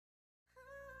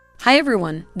Hi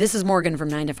everyone, this is Morgan from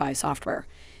 9 to 5 Software.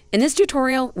 In this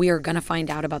tutorial, we are going to find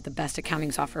out about the best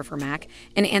accounting software for Mac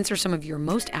and answer some of your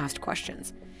most asked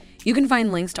questions. You can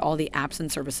find links to all the apps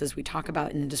and services we talk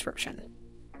about in the description.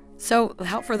 So,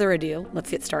 without further ado, let's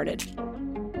get started.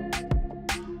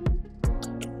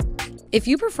 If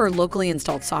you prefer locally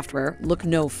installed software, look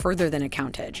no further than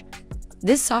ACCOUNTEDGE.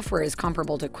 This software is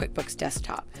comparable to QuickBooks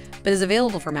Desktop, but is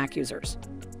available for Mac users.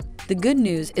 The good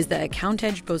news is that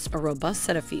ACCOUNTEDGE boasts a robust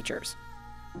set of features.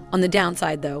 On the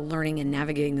downside, though, learning and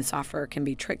navigating the software can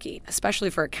be tricky, especially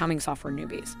for accounting software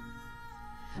newbies.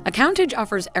 ACCOUNTEDGE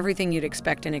offers everything you'd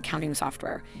expect in accounting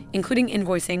software, including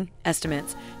invoicing,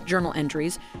 estimates, journal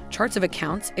entries, charts of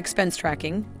accounts, expense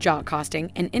tracking, job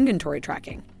costing, and inventory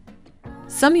tracking.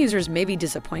 Some users may be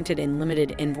disappointed in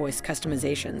limited invoice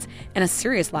customizations and a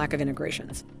serious lack of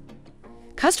integrations.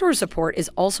 Customer support is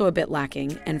also a bit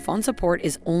lacking, and phone support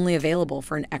is only available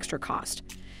for an extra cost.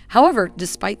 However,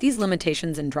 despite these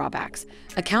limitations and drawbacks,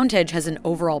 ACCOUNTEDGE has an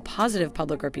overall positive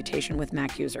public reputation with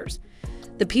Mac users.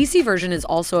 The PC version is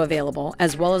also available,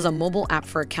 as well as a mobile app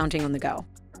for accounting on the go.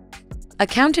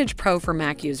 ACCOUNTEDGE Pro for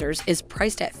Mac users is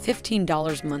priced at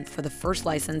 $15 a month for the first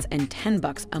license and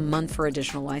 $10 a month for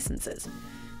additional licenses.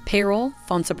 Payroll,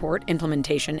 phone support,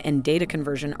 implementation, and data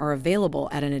conversion are available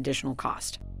at an additional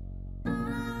cost.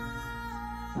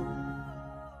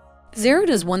 Xero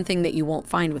does one thing that you won't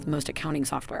find with most accounting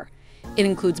software. It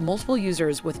includes multiple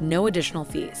users with no additional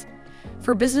fees.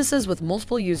 For businesses with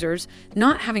multiple users,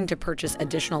 not having to purchase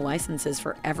additional licenses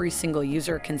for every single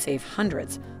user can save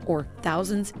hundreds or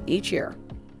thousands each year.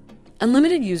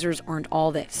 Unlimited users aren't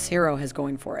all that Xero has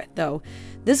going for it, though.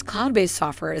 This cloud-based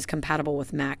software is compatible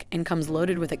with Mac and comes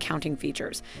loaded with accounting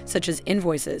features such as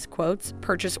invoices, quotes,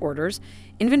 purchase orders,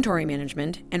 inventory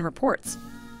management, and reports.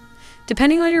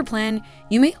 Depending on your plan,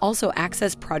 you may also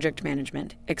access project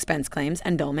management, expense claims,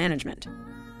 and bill management.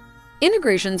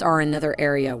 Integrations are another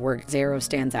area where Xero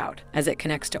stands out, as it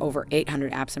connects to over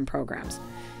 800 apps and programs.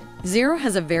 Xero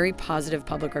has a very positive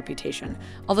public reputation,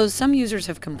 although some users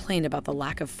have complained about the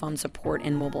lack of phone support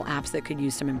and mobile apps that could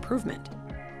use some improvement.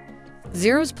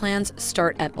 Xero's plans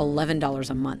start at $11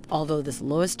 a month, although this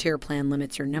lowest tier plan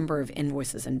limits your number of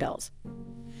invoices and bills.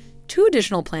 2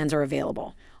 additional plans are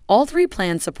available. All 3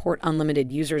 plans support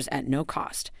unlimited users at no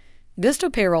cost. Gusto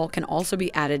Payroll can also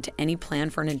be added to any plan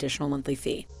for an additional monthly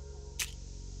fee.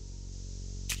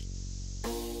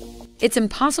 It's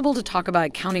impossible to talk about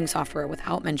accounting software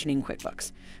without mentioning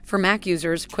QuickBooks. For Mac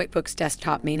users, QuickBooks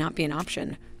Desktop may not be an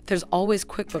option. There's always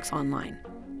QuickBooks Online.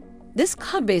 This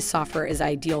cloud-based software is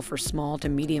ideal for small to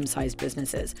medium-sized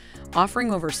businesses,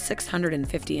 offering over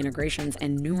 650 integrations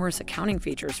and numerous accounting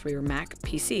features for your Mac,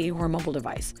 PC, or mobile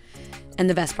device. And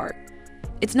the best part,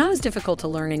 it's not as difficult to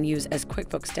learn and use as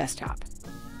QuickBooks Desktop.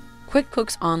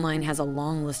 QuickBooks Online has a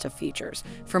long list of features,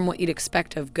 from what you'd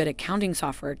expect of good accounting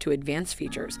software to advanced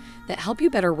features that help you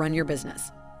better run your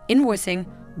business. Invoicing,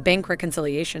 bank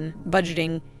reconciliation,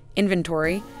 budgeting,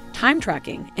 inventory, time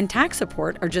tracking, and tax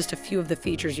support are just a few of the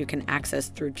features you can access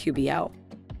through QBO.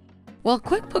 While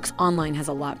QuickBooks Online has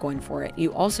a lot going for it,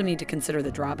 you also need to consider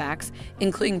the drawbacks,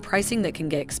 including pricing that can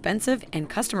get expensive and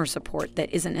customer support that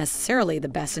isn't necessarily the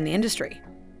best in the industry.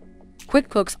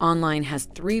 QuickBooks Online has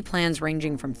 3 plans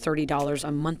ranging from $30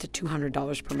 a month to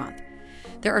 $200 per month.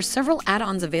 There are several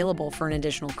add-ons available for an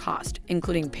additional cost,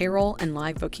 including payroll and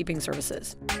live bookkeeping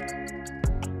services.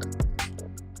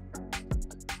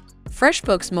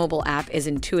 FreshBooks mobile app is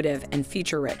intuitive and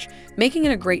feature-rich, making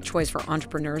it a great choice for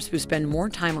entrepreneurs who spend more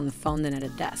time on the phone than at a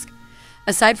desk.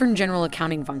 Aside from general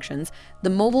accounting functions, the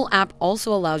mobile app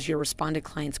also allows you to respond to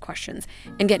clients' questions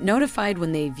and get notified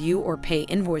when they view or pay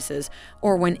invoices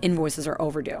or when invoices are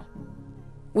overdue.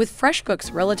 With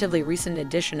FreshBooks' relatively recent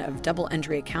addition of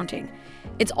double-entry accounting,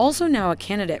 it's also now a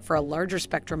candidate for a larger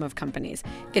spectrum of companies,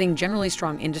 getting generally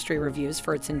strong industry reviews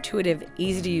for its intuitive,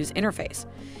 easy-to-use interface.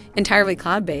 Entirely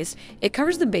cloud-based, it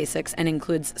covers the basics and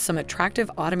includes some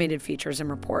attractive automated features and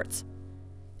reports.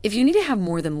 If you need to have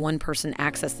more than one person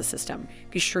access the system,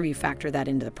 be sure you factor that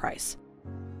into the price.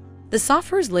 The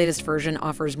software's latest version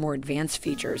offers more advanced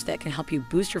features that can help you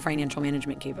boost your financial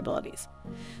management capabilities.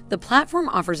 The platform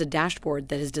offers a dashboard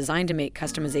that is designed to make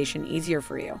customization easier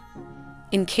for you.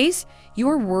 In case you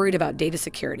are worried about data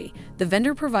security, the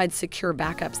vendor provides secure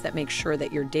backups that make sure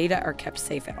that your data are kept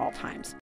safe at all times.